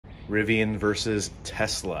Rivian versus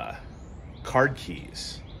Tesla. Card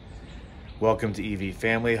keys. Welcome to EV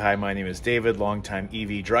Family. Hi, my name is David, longtime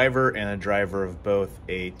EV driver and a driver of both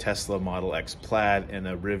a Tesla Model X Plaid and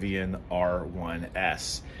a Rivian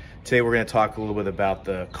R1S. Today we're going to talk a little bit about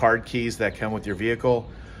the card keys that come with your vehicle.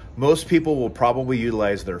 Most people will probably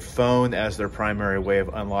utilize their phone as their primary way of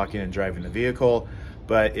unlocking and driving the vehicle,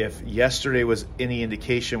 but if yesterday was any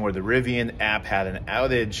indication where the Rivian app had an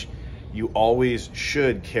outage, you always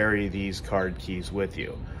should carry these card keys with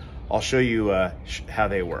you. I'll show you how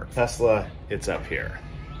they work. Tesla, it's up here.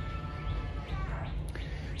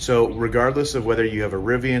 So regardless of whether you have a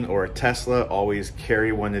Rivian or a Tesla, always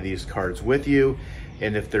carry one of these cards with you.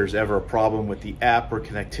 And if there's ever a problem with the app or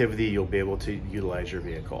connectivity, you'll be able to utilize your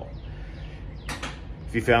vehicle.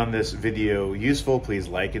 If you found this video useful, please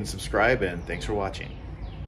like and subscribe, and thanks for watching.